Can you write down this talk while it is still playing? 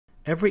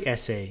Every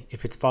essay,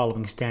 if it's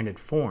following standard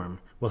form,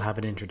 will have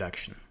an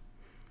introduction.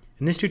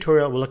 In this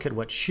tutorial, we'll look at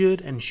what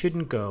should and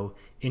shouldn't go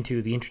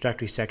into the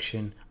introductory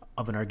section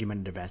of an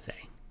argumentative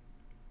essay.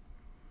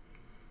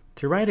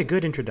 To write a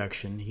good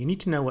introduction, you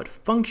need to know what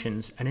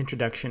functions an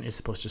introduction is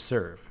supposed to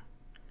serve.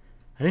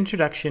 An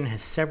introduction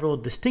has several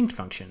distinct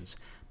functions,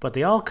 but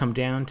they all come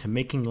down to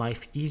making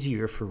life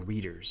easier for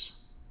readers.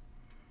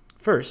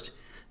 First,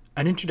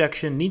 an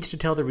introduction needs to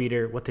tell the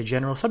reader what the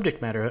general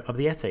subject matter of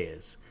the essay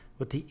is,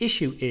 what the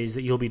issue is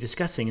that you'll be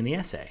discussing in the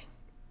essay.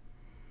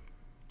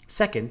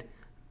 Second,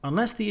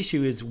 unless the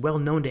issue is well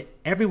known to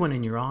everyone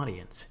in your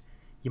audience,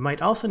 you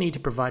might also need to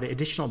provide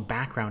additional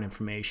background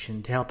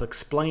information to help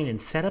explain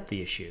and set up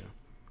the issue.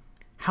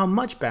 How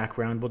much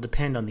background will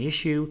depend on the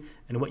issue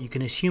and what you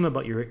can assume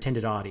about your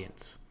intended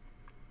audience.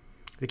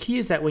 The key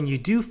is that when you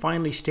do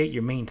finally state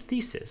your main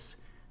thesis,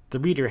 the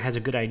reader has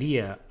a good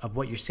idea of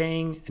what you're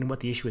saying and what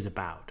the issue is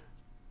about.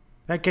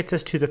 That gets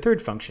us to the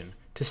third function,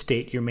 to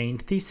state your main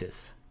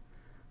thesis.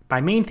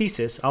 By main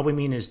thesis, all we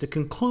mean is the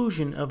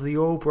conclusion of the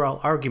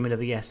overall argument of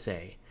the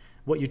essay,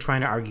 what you're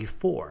trying to argue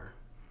for.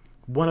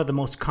 One of the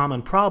most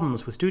common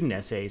problems with student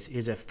essays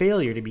is a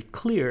failure to be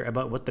clear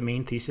about what the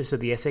main thesis of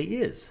the essay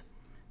is.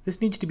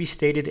 This needs to be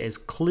stated as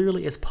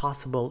clearly as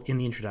possible in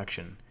the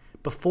introduction,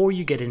 before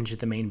you get into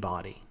the main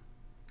body.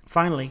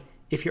 Finally,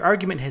 if your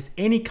argument has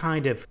any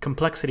kind of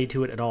complexity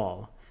to it at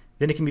all,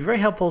 then it can be very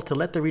helpful to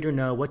let the reader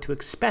know what to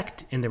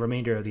expect in the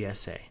remainder of the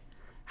essay,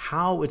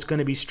 how it's going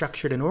to be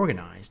structured and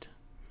organized.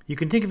 You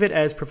can think of it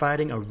as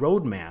providing a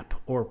roadmap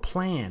or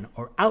plan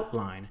or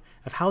outline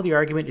of how the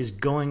argument is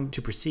going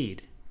to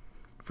proceed.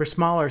 For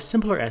smaller,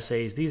 simpler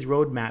essays, these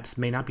roadmaps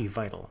may not be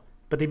vital,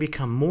 but they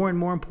become more and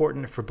more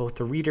important for both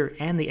the reader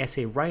and the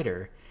essay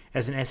writer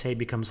as an essay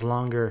becomes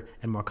longer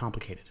and more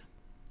complicated.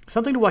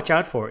 Something to watch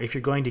out for if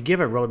you're going to give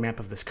a roadmap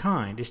of this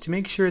kind is to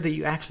make sure that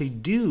you actually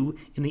do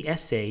in the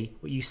essay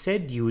what you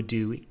said you would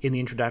do in the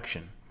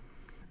introduction.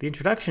 The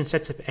introduction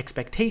sets up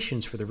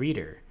expectations for the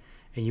reader,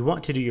 and you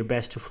want to do your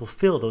best to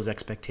fulfill those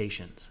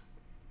expectations.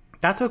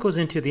 That's what goes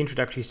into the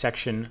introductory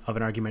section of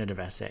an argumentative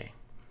essay.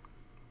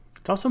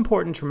 It's also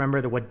important to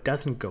remember that what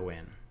doesn't go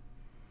in.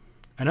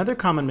 Another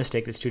common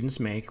mistake that students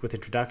make with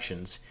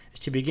introductions is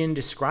to begin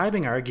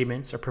describing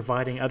arguments or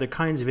providing other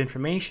kinds of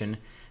information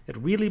that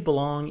really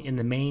belong in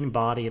the main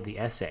body of the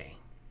essay.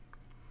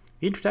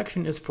 The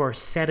introduction is for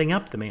setting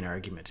up the main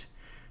argument,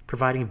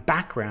 providing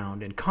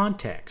background and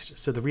context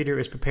so the reader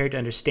is prepared to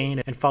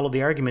understand and follow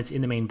the arguments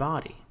in the main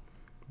body.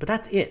 But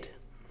that's it.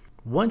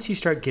 Once you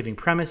start giving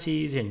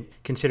premises and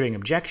considering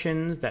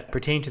objections that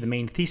pertain to the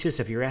main thesis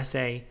of your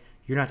essay,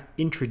 you're not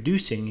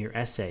introducing your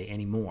essay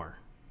anymore.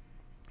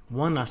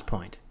 One last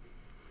point.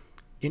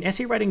 In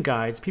essay writing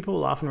guides, people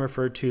will often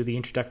refer to the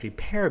introductory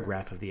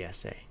paragraph of the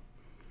essay.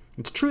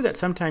 It's true that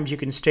sometimes you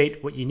can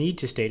state what you need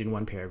to state in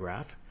one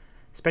paragraph,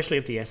 especially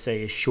if the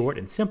essay is short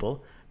and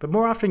simple, but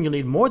more often you'll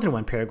need more than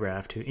one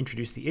paragraph to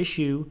introduce the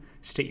issue,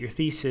 state your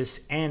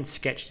thesis, and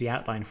sketch the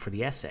outline for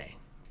the essay.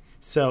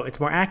 So it's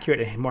more accurate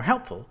and more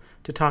helpful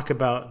to talk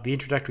about the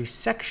introductory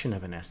section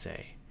of an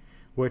essay,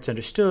 where it's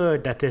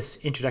understood that this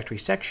introductory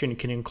section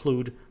can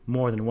include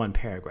more than one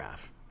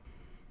paragraph.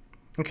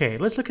 Okay,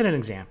 let's look at an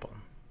example.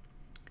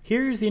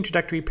 Here's the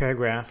introductory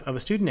paragraph of a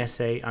student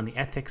essay on the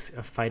ethics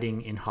of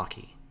fighting in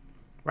hockey.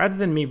 Rather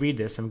than me read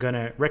this, I'm going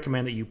to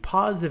recommend that you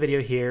pause the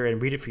video here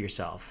and read it for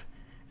yourself,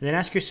 and then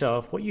ask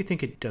yourself what you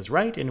think it does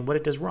right and what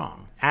it does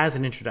wrong as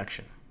an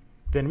introduction.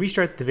 Then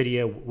restart the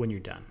video when you're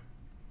done.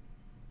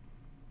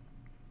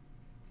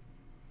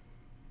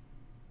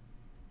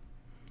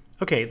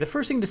 Okay, the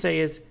first thing to say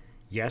is,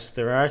 yes,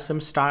 there are some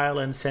style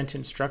and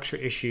sentence structure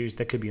issues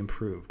that could be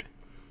improved.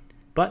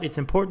 But it's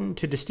important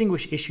to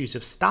distinguish issues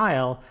of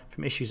style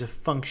from issues of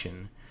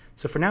function.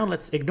 So for now,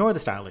 let's ignore the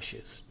style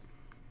issues.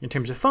 In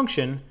terms of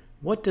function,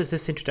 what does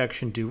this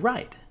introduction do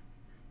right?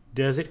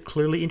 Does it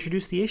clearly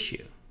introduce the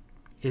issue?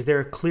 Is there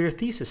a clear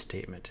thesis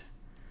statement?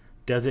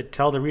 Does it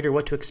tell the reader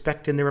what to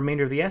expect in the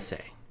remainder of the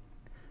essay?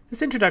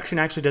 This introduction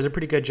actually does a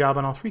pretty good job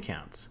on all three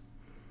counts.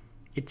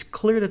 It's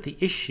clear that the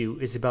issue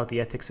is about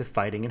the ethics of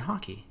fighting in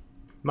hockey.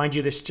 Mind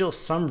you, there's still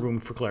some room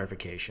for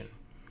clarification.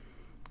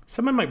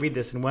 Someone might read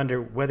this and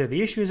wonder whether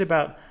the issue is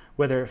about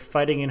whether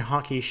fighting in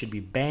hockey should be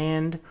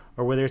banned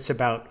or whether it's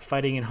about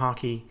fighting in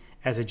hockey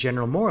as a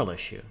general moral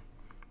issue.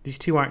 These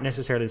two aren't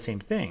necessarily the same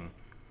thing.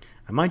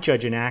 I might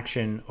judge an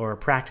action or a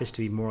practice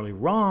to be morally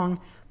wrong,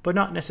 but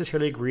not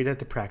necessarily agree that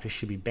the practice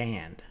should be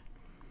banned.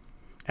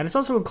 And it's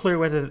also unclear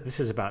whether this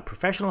is about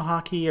professional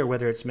hockey or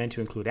whether it's meant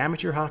to include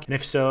amateur hockey, and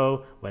if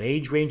so, what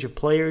age range of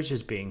players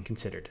is being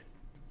considered.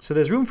 So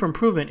there's room for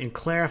improvement in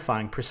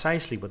clarifying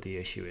precisely what the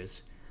issue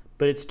is,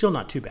 but it's still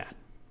not too bad.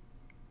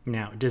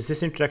 Now, does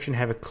this introduction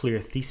have a clear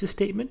thesis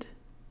statement?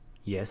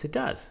 Yes, it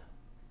does.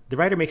 The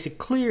writer makes it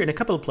clear in a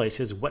couple of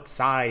places what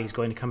side he's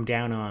going to come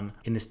down on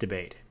in this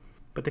debate.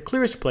 But the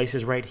clearest place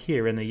is right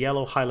here in the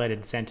yellow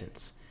highlighted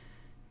sentence.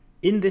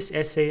 In this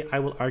essay, I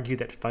will argue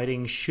that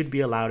fighting should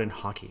be allowed in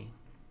hockey.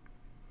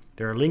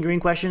 There are lingering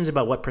questions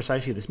about what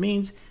precisely this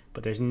means,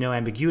 but there's no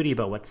ambiguity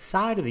about what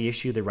side of the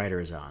issue the writer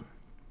is on.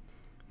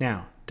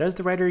 Now, does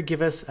the writer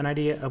give us an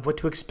idea of what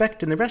to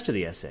expect in the rest of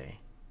the essay?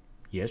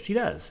 Yes, she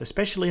does,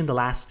 especially in the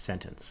last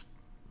sentence.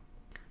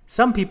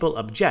 Some people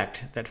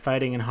object that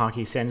fighting in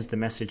hockey sends the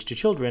message to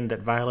children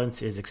that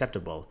violence is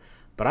acceptable,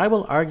 but I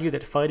will argue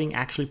that fighting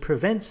actually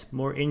prevents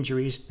more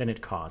injuries than it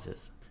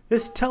causes.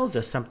 This tells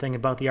us something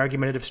about the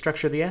argumentative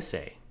structure of the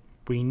essay.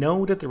 We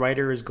know that the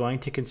writer is going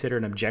to consider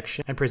an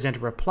objection and present a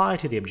reply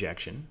to the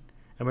objection,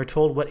 and we're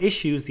told what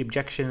issues the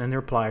objection and the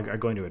reply are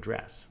going to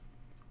address.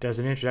 Does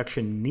an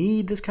introduction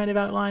need this kind of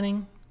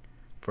outlining?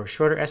 For a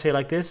shorter essay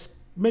like this,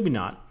 maybe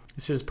not.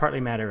 This is partly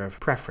a matter of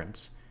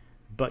preference.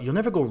 But you'll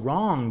never go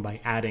wrong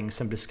by adding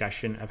some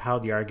discussion of how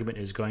the argument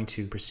is going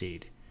to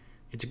proceed.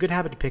 It's a good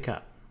habit to pick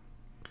up.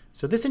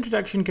 So this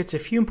introduction gets a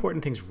few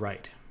important things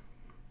right.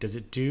 Does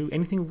it do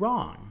anything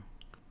wrong?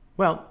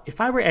 Well, if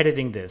I were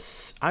editing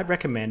this, I'd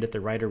recommend that the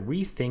writer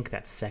rethink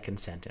that second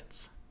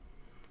sentence.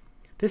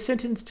 This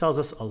sentence tells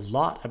us a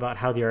lot about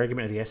how the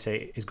argument of the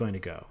essay is going to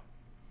go.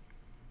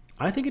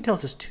 I think it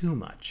tells us too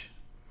much.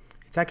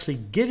 It's actually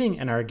giving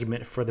an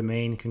argument for the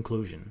main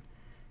conclusion.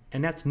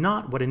 And that's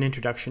not what an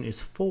introduction is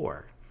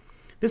for.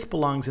 This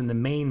belongs in the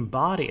main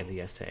body of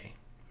the essay.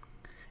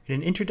 In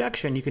an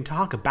introduction, you can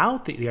talk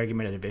about the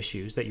argumentative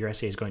issues that your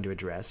essay is going to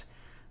address,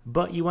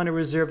 but you want to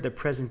reserve the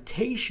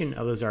presentation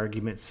of those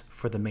arguments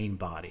for the main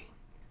body.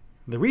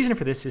 The reason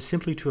for this is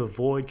simply to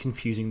avoid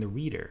confusing the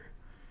reader.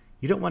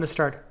 You don't want to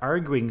start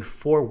arguing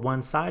for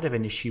one side of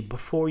an issue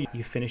before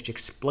you've finished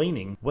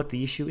explaining what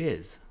the issue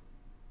is.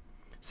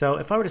 So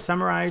if I were to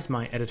summarize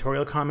my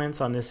editorial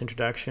comments on this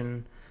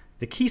introduction,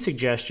 the key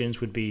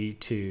suggestions would be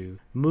to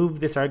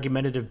move this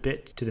argumentative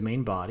bit to the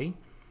main body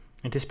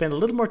and to spend a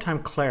little more time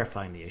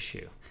clarifying the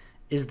issue.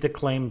 Is the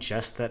claim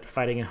just that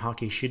fighting in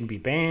hockey shouldn't be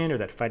banned, or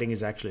that fighting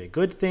is actually a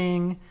good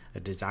thing,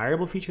 a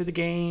desirable feature of the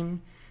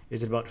game?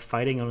 Is it about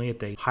fighting only at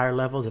the higher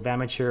levels of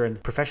amateur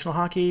and professional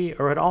hockey,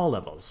 or at all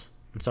levels,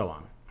 and so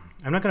on?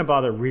 I'm not going to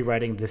bother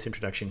rewriting this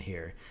introduction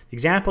here. The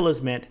example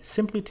is meant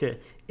simply to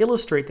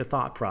illustrate the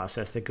thought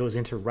process that goes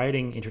into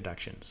writing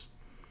introductions.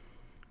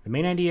 The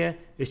main idea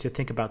is to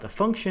think about the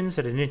functions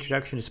that an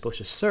introduction is supposed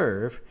to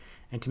serve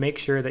and to make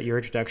sure that your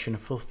introduction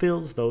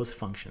fulfills those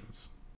functions.